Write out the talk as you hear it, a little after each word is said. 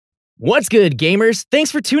What's good, gamers? Thanks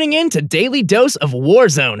for tuning in to Daily Dose of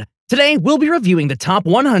Warzone. Today, we'll be reviewing the top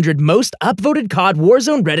 100 most upvoted COD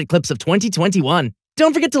Warzone Reddit clips of 2021.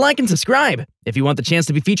 Don't forget to like and subscribe. If you want the chance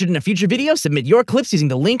to be featured in a future video, submit your clips using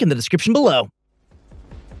the link in the description below.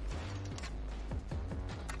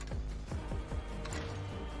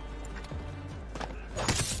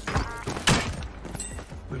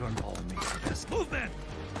 We run all me for this. Movement!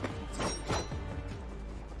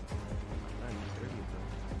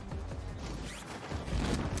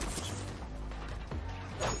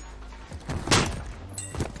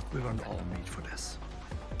 We run all meat for this.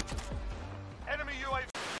 Enemy UAV.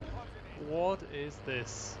 What is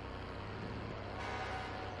this?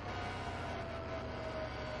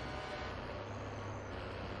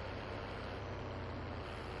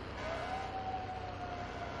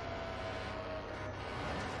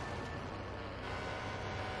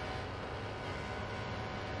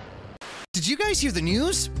 Did you guys hear the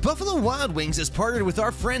news? Buffalo Wild Wings has partnered with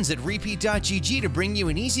our friends at Repeat.gg to bring you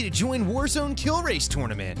an easy-to-join Warzone Kill Race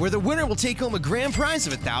tournament, where the winner will take home a grand prize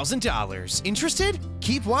of $1,000. Interested?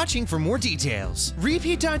 Keep watching for more details.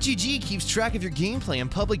 Repeat.gg keeps track of your gameplay in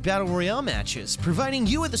public battle royale matches, providing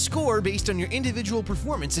you with a score based on your individual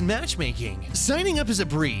performance in matchmaking. Signing up is a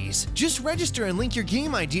breeze. Just register and link your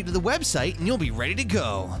game ID to the website and you'll be ready to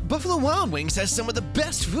go. Buffalo Wild Wings has some of the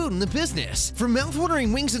best food in the business. From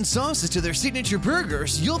mouth-watering wings and sauces to their signature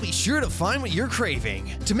burgers, you'll be sure to find what you're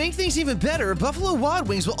craving. To make things even better, Buffalo Wild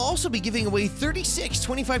Wings will also be giving away 36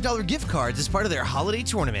 $25 gift cards as part of their holiday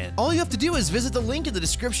tournament. All you have to do is visit the link in the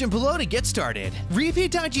description below to get started.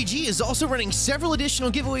 Repeat.gg is also running several additional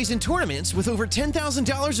giveaways and tournaments with over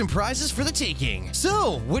 $10,000 in prizes for the taking.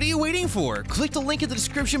 So, what are you waiting for? Click the link in the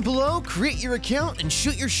description below, create your account, and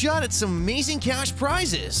shoot your shot at some amazing cash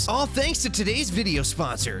prizes. All thanks to today's video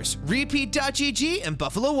sponsors, Repeat.gg and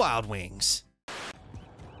Buffalo Wild Wings.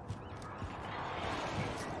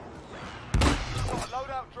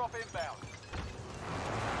 Loadout drop inbound.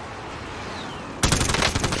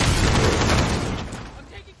 I'm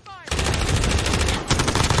taking fire.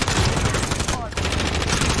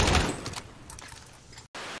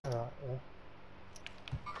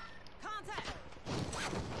 Contact.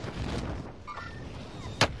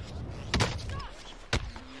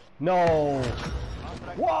 No!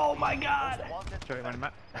 Whoa, my God! Sorry, one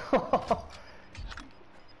map.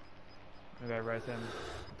 Okay, right then.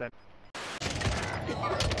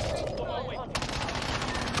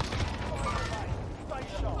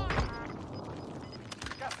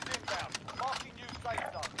 Gas is inbound. Marking new safe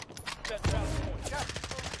zone. Set down point. Gas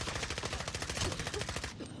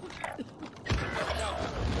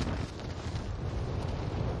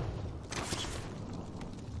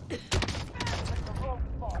is the wrong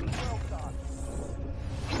spot. Well done.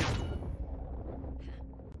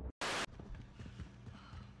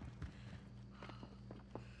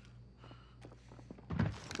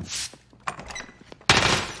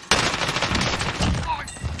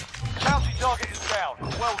 Bounty target is down.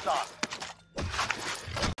 Well done.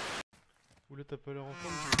 Où là t'as pas l'air en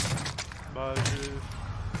forme? Bah je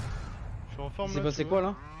suis en forme là. C'est passé quoi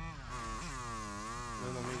là?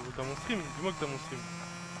 Non mais gros t'as mon stream, dis-moi que t'as mon stream.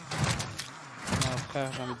 Non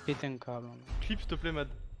frère, j'ai envie de péter un câble. Clip s'il te plaît Mad.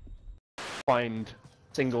 Find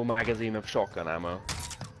single magazine of shotgun ammo.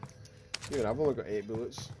 Dude, I've only got 8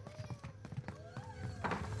 bullets.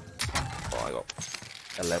 Oh, I got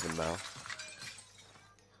 11 now.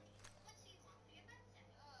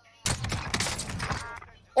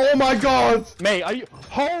 Oh my God! Mate, are you?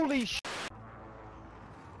 Holy sh!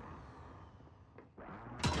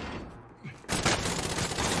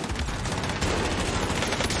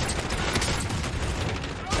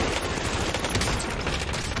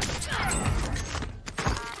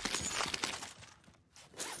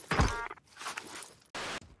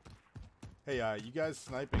 Hey, you guys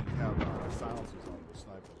sniping have silencers on the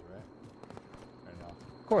snipers, right? Right now.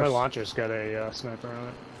 Of course. My launcher's got a sniper on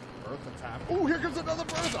it. Bertha tap. Oh, here comes another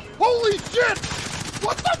Bertha! Holy shit!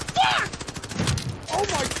 What the fuck? Oh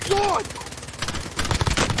my God!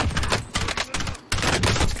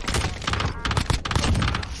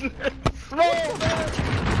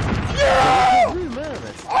 Yeah!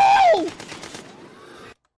 Oh!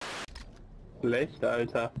 Schlecht,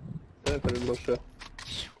 Alter. Für den Lusche.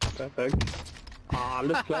 Perfekt. Ah,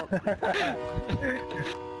 alles klar.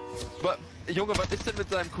 Junge, was ist denn mit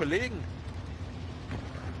seinem Kollegen?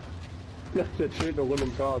 Das ist eine schöne Runde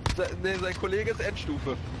im Kart. Ne, sein Kollege ist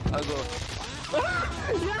Endstufe. Also.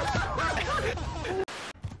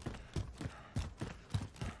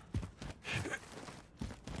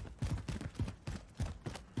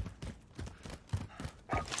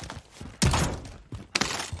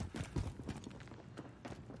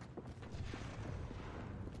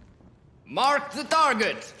 Mark the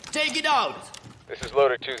target. Take it out. This is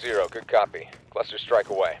Loader 2-0. Good copy. Cluster strike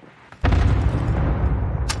away.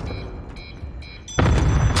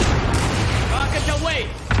 Rocket away.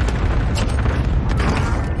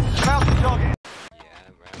 Mount the target. Yeah,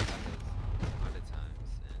 bro. That was a lot of times.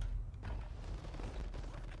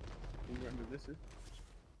 Remember this is?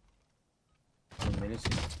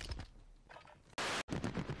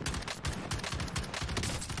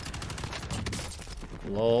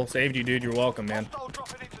 Lol, saved you, dude. You're welcome, man. Hostile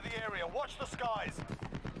dropping into the area. Watch the skies.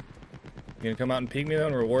 You gonna come out and peek me though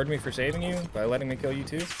and reward me for saving you by letting me kill you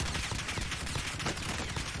too?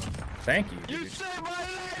 Thank you, dude. You saved my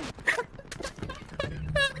life.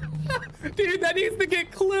 Dude, that needs to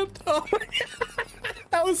get clipped. Oh my God.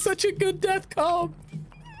 That was such a good death calm.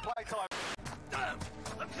 Playtime. Damn!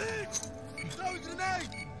 That's it! Throw a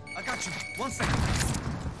grenade! I got you. 1 second.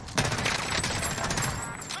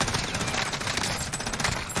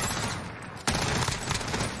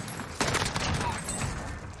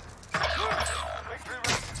 Victory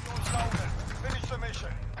race is your shoulders. Finish the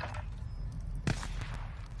mission.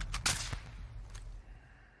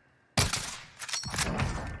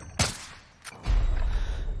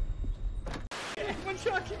 One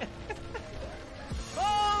shot.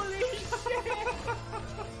 Holy shit!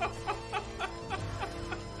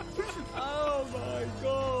 Oh my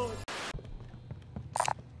god!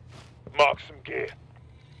 Mark some gear.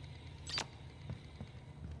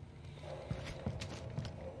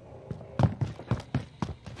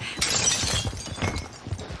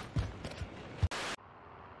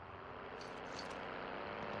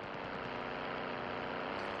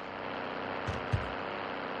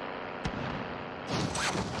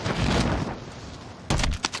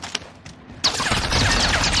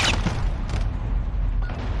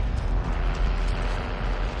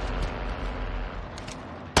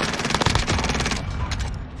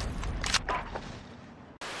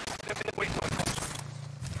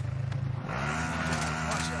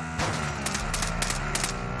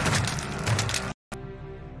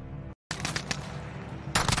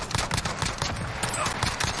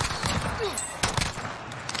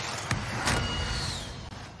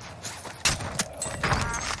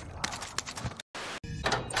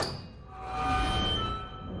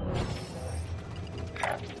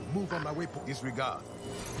 Move on my way. Disregard.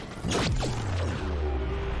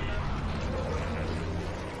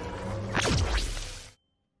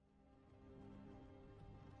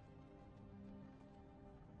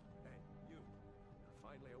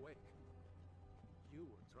 Finally awake. You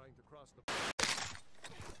were trying to cross the...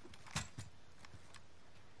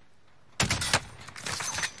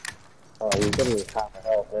 Oh, you're getting half a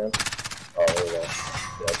health, man. Oh, there you go.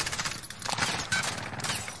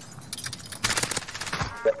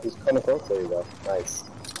 Yep, he's coming close. There you go. Nice.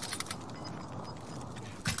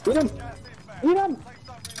 Beat him! Beat him!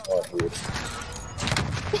 Oh, dude.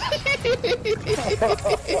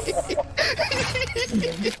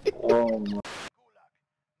 Oh, my.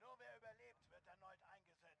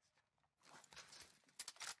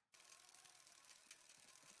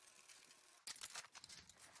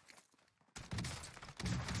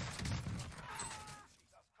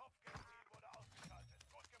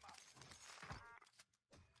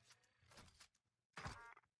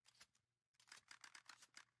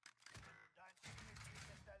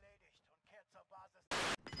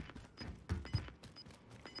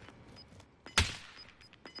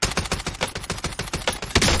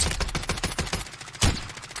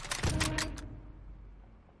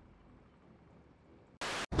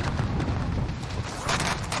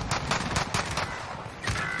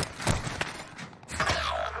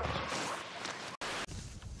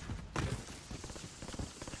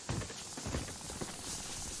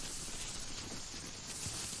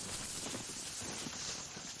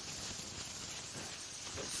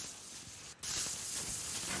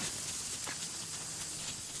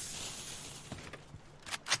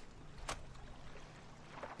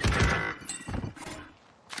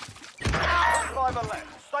 Driver left.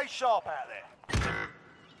 Stay sharp out there.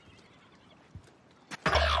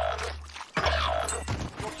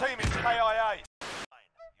 Your team is KIA. You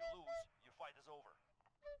lose, your fight is over.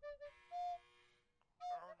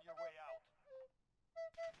 Earn your way out.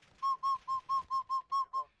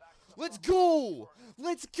 Let's go!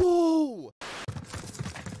 Let's go!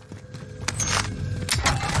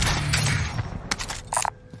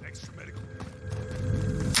 Extra medical.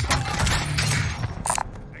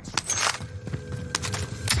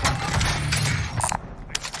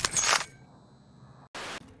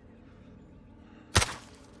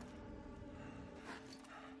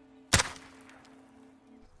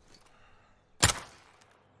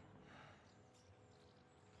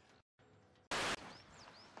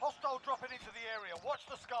 dropping into the area. Watch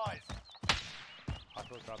the skies.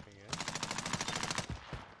 Hostile dropping in.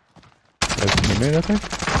 That's teammate, I think.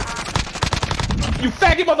 You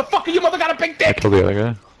faggot motherfucker! You mother got a big dick! Kill the other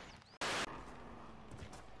guy.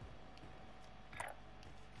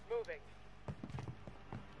 Moving.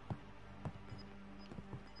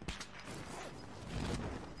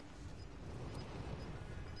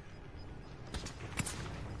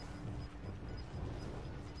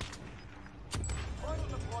 Final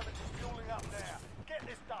deployment is fueling up there. Get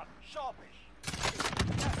this done. Sharpish.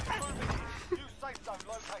 Gas is moving in. New safe zone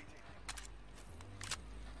located.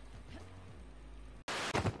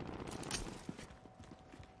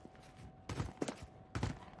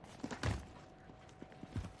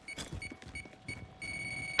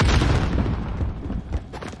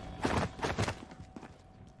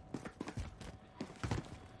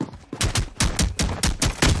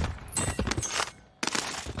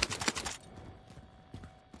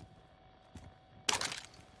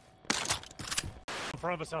 In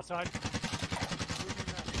front of us outside.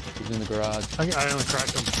 He's in the garage. I only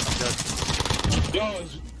cracked him. I'm dead. Yo,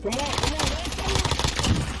 come on!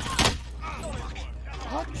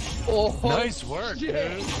 Oh, nice work, shit.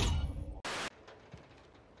 dude.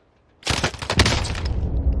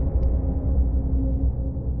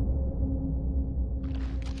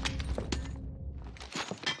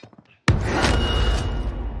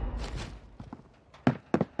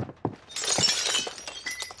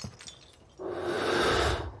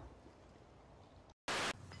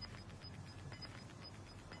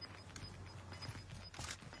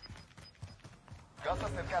 Gas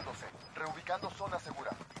acercándose. Reubicando zona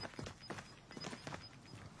segura.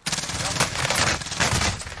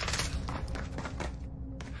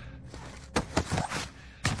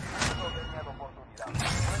 No tenían oportunidad.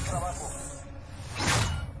 Buen trabajo.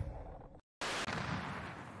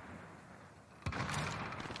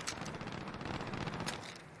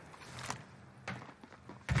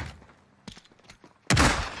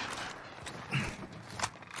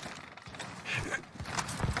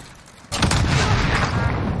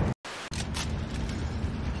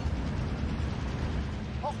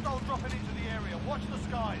 Hostile dropping into the area. Watch the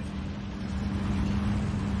skies.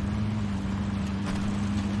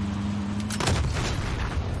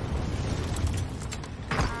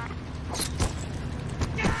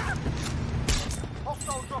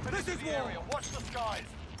 Hostile dropping into the area. Watch the skies.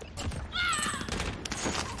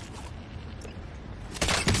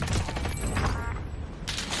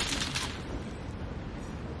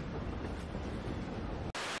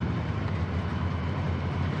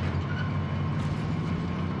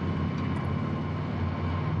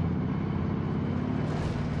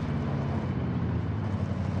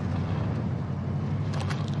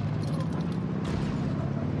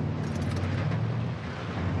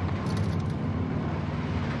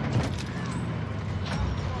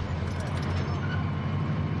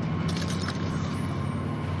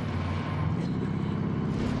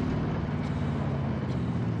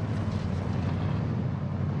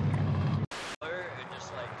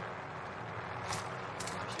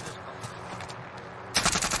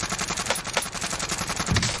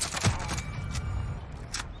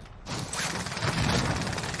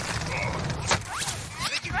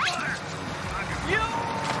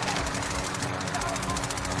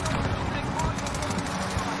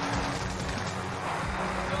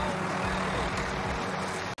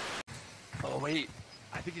 Oh wait,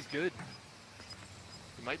 I think he's good.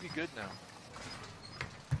 He might be good now.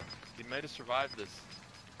 He might have survived this.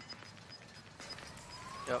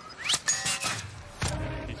 Yep.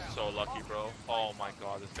 He's so lucky, bro. Oh my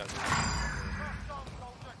god, this guy's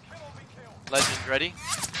Legend, ready?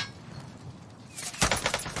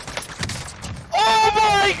 Oh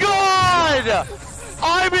my god!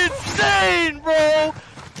 I'm insane, bro!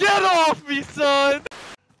 Get off me, son!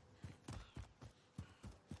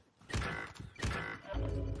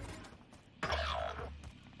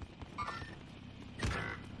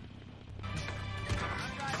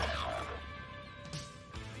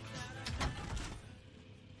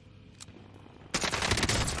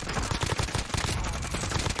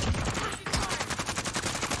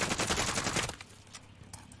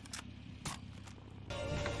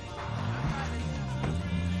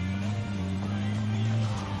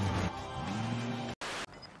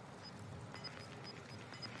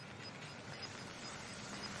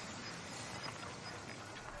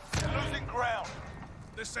 Losing ground.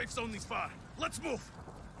 This safe zone needs fire. Let's move.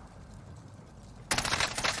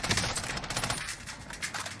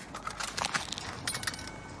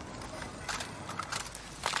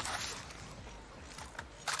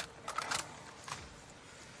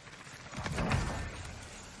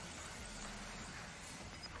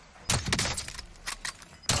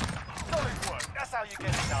 you get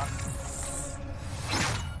it done.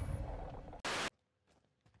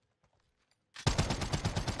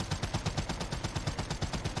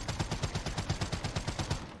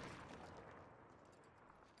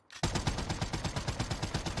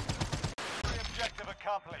 Objective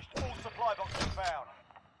accomplished. All supply boxes found.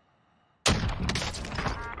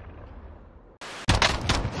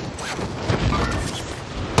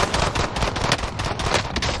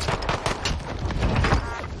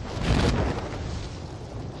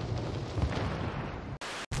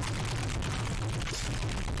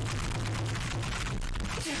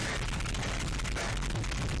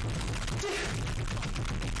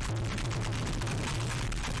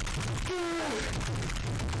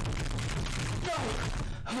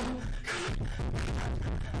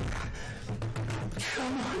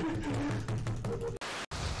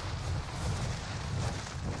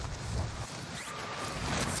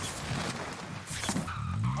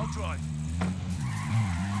 I'll drive.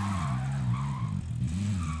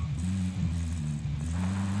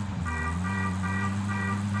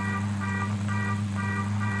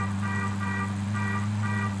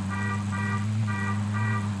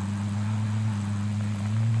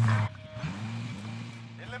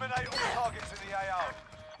 Eliminate all targets in the AO.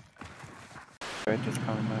 Red just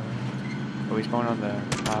coming my way. Oh, he's going on the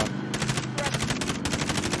top.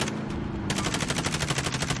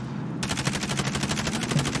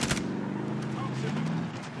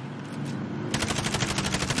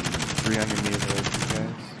 Three on your knees,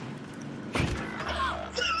 guys.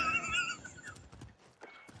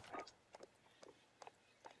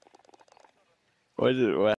 What is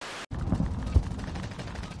it? What?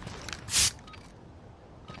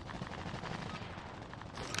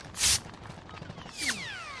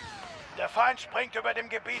 Der Feind springt über dem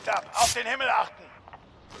Gebiet ab. Auf den Himmel achten.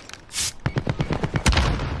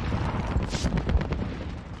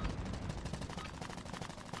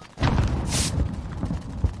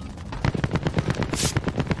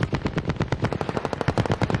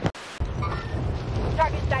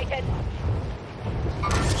 Target sighted.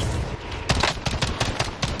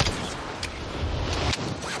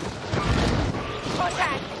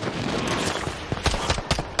 Contact.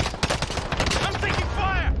 I'm taking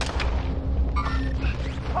fire.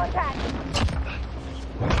 Contact.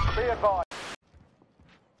 Be advised.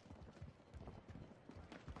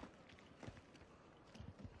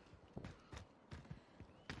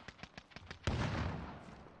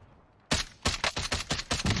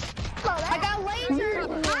 I got laser.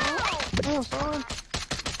 Oh, son.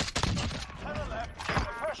 To the left. Keep the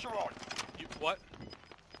pressure on. You, what?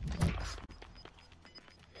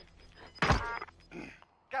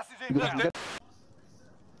 Gas is inbound.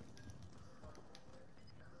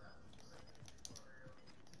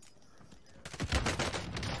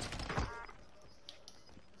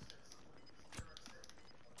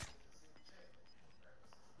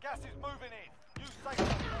 Gas is moving in. Use safe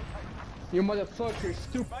location. You motherfucker,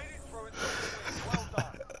 stupid. Made it through and well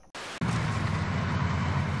done.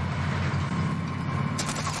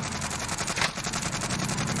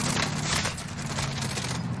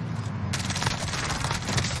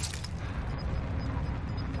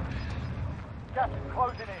 Gas is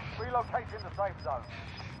closing in. Relocating the safe zone.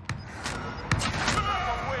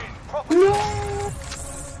 Win. Proper.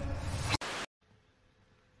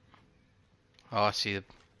 Oh, I see them.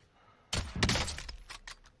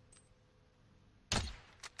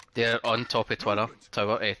 They're on top of Tower,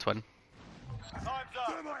 Twin. Time's up.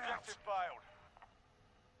 Objective failed.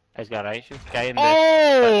 He's got ice. Guy in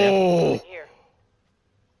Oh! Here.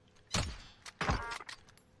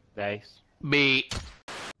 Nice. Mate.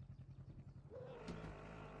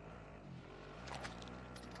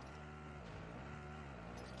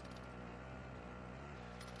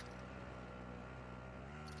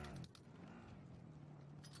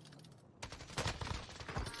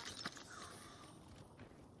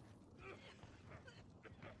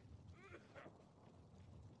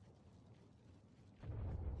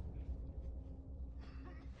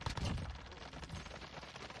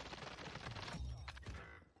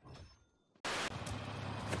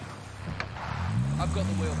 I've got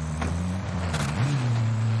the wheel.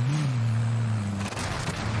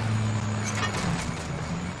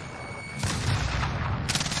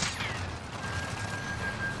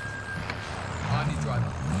 I'm the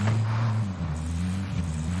driver.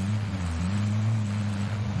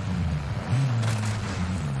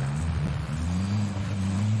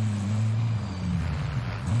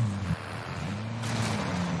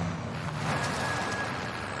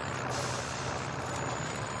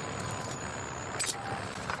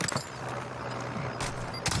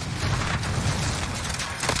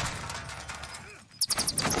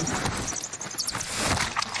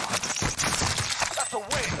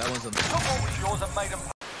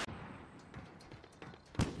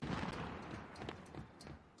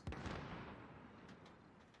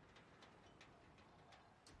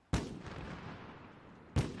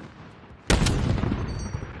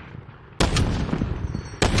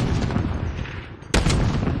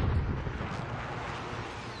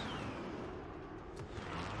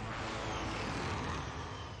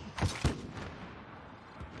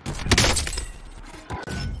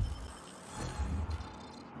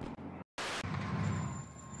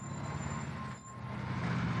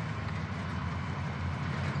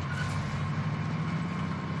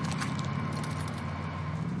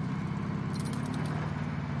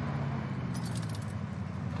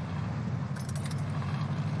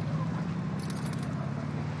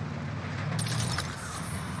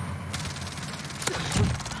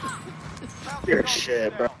 You're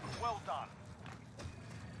shit, bro. Well done.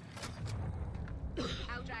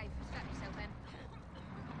 I'll drive. Strap yourself in.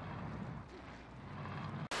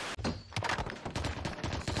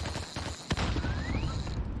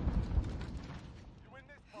 You win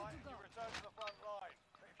this fight, you return to the front line.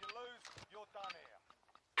 But if you lose, you're done here.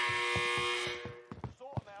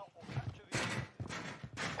 Sort them out or capture the enemy.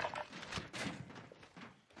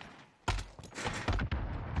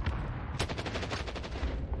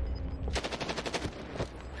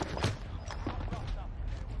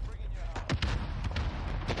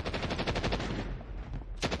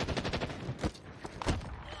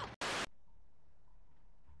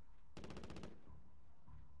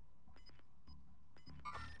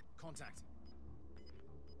 Contact.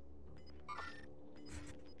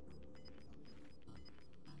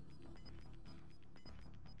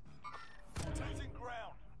 Losing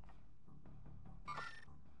ground.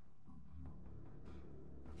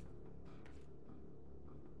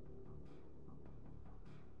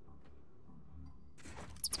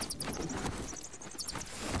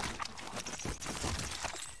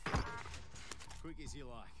 Quick as you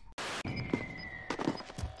like.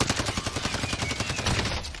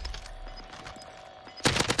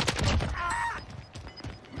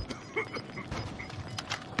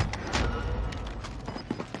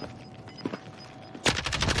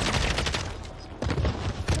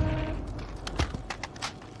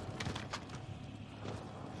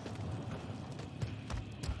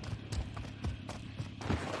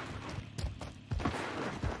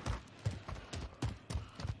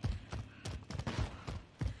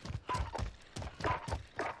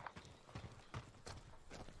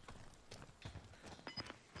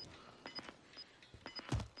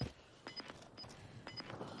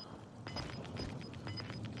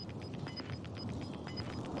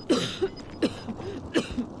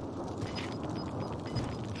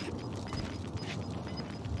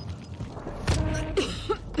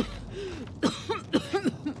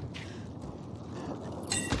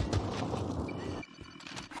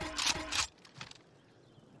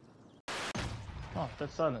 Oh,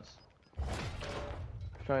 dead silence.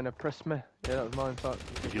 Trying to press me. Yeah, that was mine. Fuck.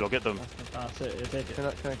 Did you not get them? That's it. You take it. Can I?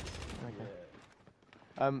 Okay.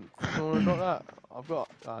 Someone got that? I've got.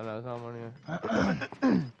 Oh no, there's someone here.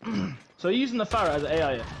 So you're using the Farah as an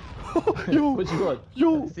AI? Yo! Which squad?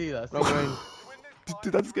 Yo! See that? Wrong range.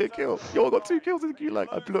 Did I just get a kill? Yo, I got 2 kills in the queue, like,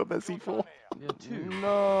 I blew up at C4. Yeah, 2.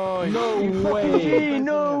 No. No way!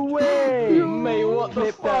 No way! Mate, what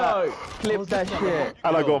the fuck? Clip that shit.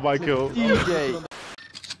 And I got my kill. DJ.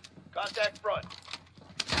 Contact front.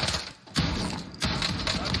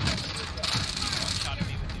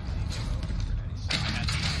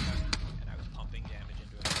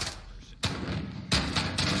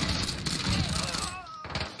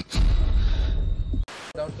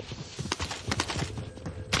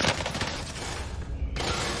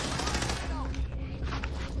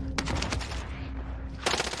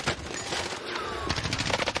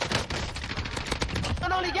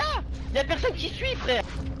 Non, les gars! Y'a personne qui suit, frère!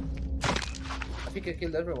 I think I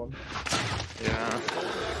killed everyone. Yeah.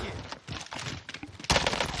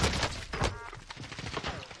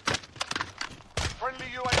 Friendly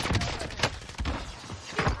UAV.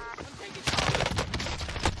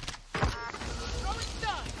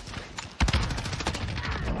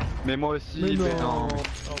 Mais moi aussi, mais non.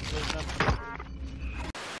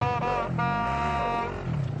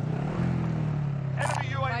 Enemy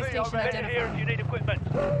UAV overhead here if you need equipment.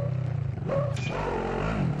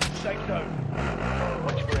 Safe zone.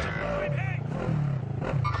 Watch for enemy.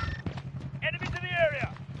 Enemies in the area.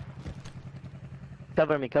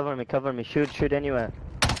 Cover me, cover me, cover me. Shoot anywhere.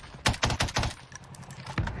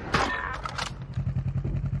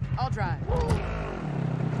 I'll drive.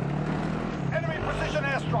 Enemy precision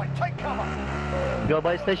airstrike. Take cover. Go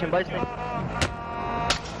buy station, buy station.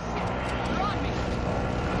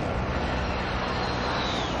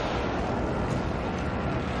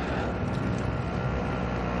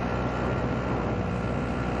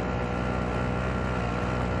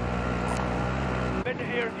 Vendor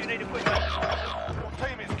here if you need equipment. Your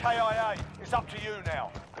team is KIA. It's up to you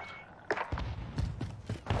now.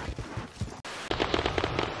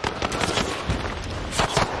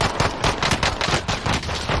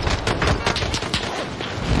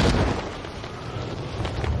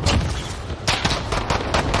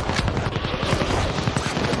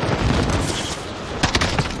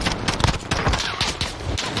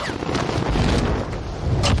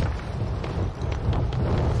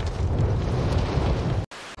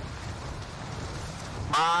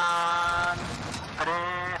 One,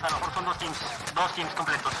 three.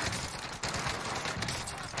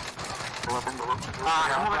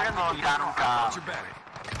 kamu kalian mau taruh ke...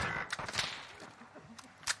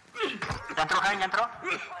 Nyantro kalian, nyantro?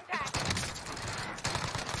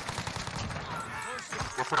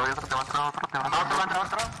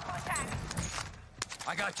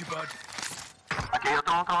 I got you, bud. Oke,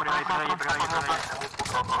 tunggu.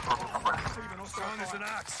 Strong as an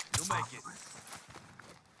ox. You'll make it.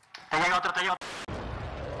 Tayo otro.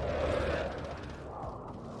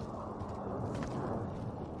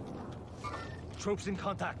 Troops in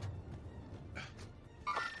contact.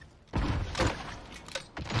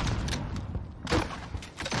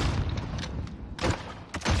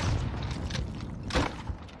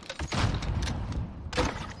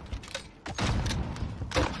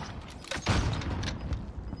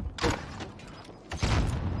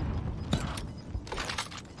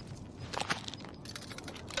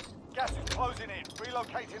 Gas is closing in.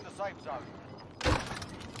 Relocating the safe zone.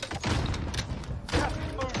 Gas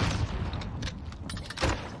is moving.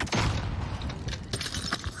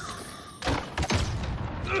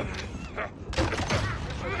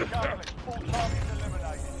 All targets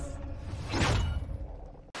eliminated.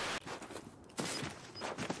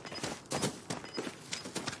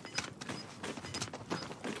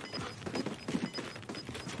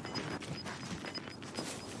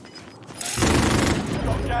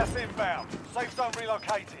 Got gas inbound. Safe zone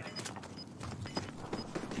relocated.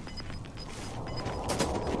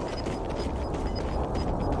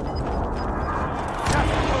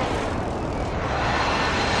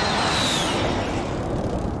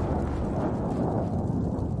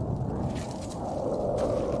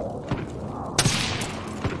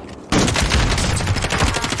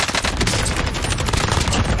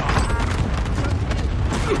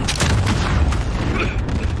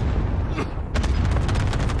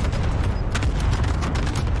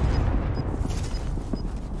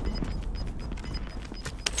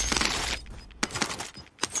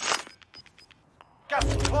 Gas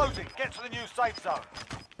is closing. Get to the new safe zone.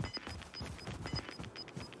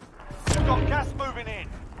 You've got gas moving in.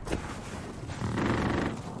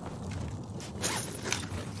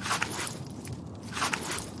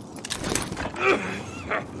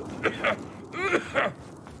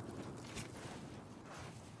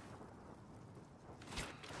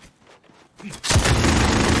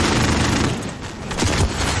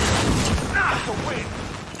 That's a win.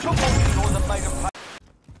 Took all the doors and made them pay.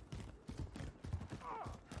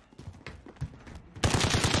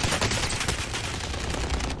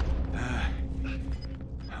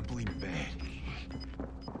 I'm bleeding bad.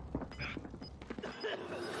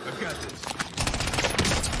 I've got this.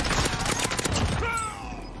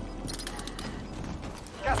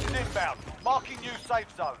 Gas is inbound. Marking new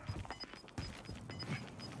safe zone.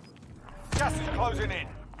 Gas is closing in.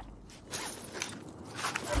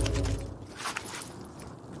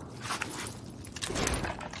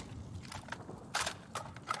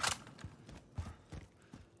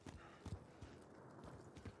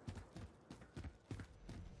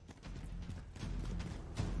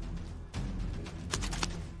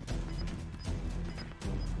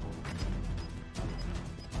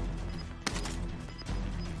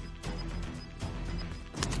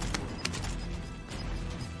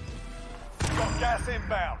 Got gas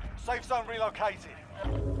inbound. Safe zone relocated.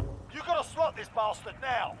 You gotta slot this bastard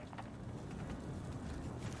now.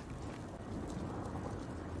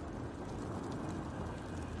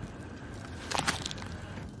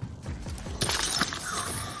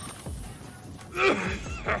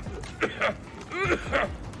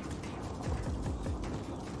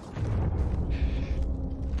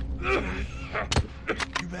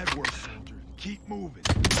 You've had worse, soldier. Keep moving.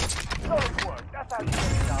 Solid work. That's how you get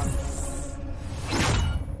it done.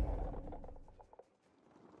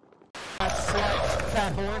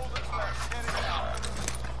 Fat horse.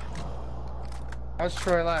 How's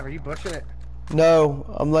Troy alive? Are you bushing it? No,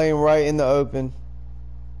 I'm laying right in the open.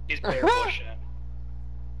 He's bare bushing it.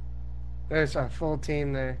 There's a full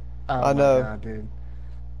team there. Oh I know. My God, dude.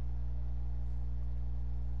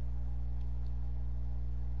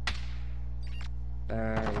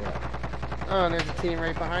 Yeah. Oh, and there's a team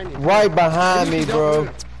right behind you. Right behind me, bro.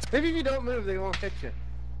 Maybe if you don't move, they won't hit you.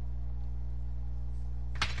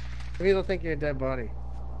 Maybe they'll think you're a dead body.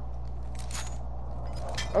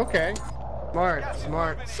 Okay.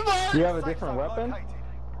 Smart. Do you have a different weapon?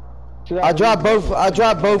 I dropped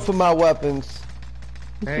both of my weapons.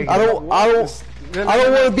 I don't want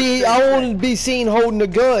to be seen holding a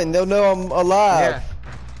gun. They'll know I'm alive.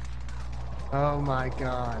 Yeah. Oh my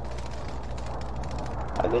God.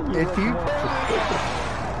 I think if you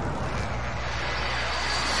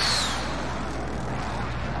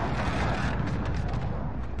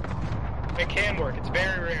It can work. It's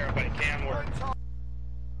very rare, but it can work.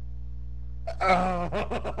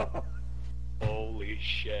 Oh. Holy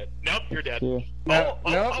shit. Nope, you're dead. Yeah. No,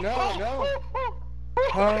 no.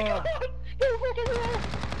 Oh.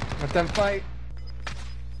 Let them fight.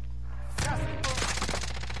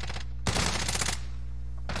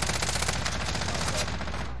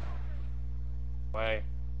 Way.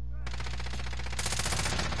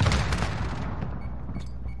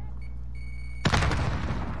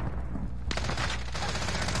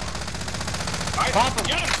 Pop him.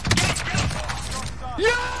 Get him!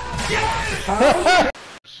 Yeah!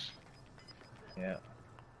 Yeah.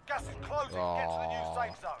 Gas is closing. Get to the new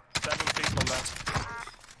safe zone. 7 people left.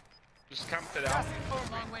 Just camped it out.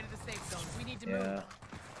 Long way to the safe zone. We need to Yeah. move.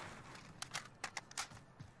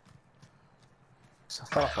 So I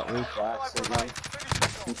thought that we actually.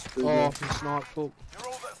 Oh, he's not cool. You're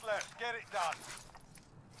all that's left. Get it done.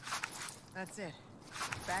 That's it.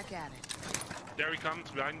 Back at it. There he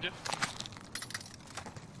comes behind you.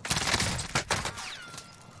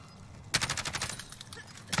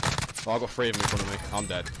 Oh, I got 3 of them in front of me. I'm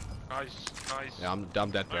dead. Nice, nice. Yeah, I'm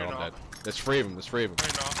dead, bro. No, I'm no. dead. There's 3 of them. There's 3 of them. No,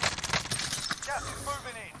 no. Gas is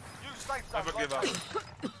moving in. New safe zone. Never give up.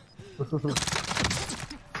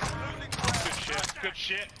 Good shit, good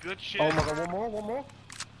shit, good shit. Oh my god, one more.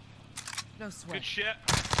 No sweat. Good shit.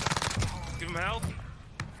 Give him health.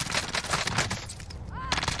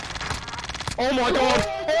 Oh my god!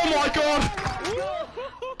 Oh my god!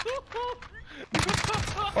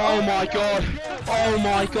 Oh my god! Oh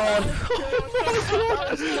my god! Oh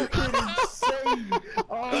my god!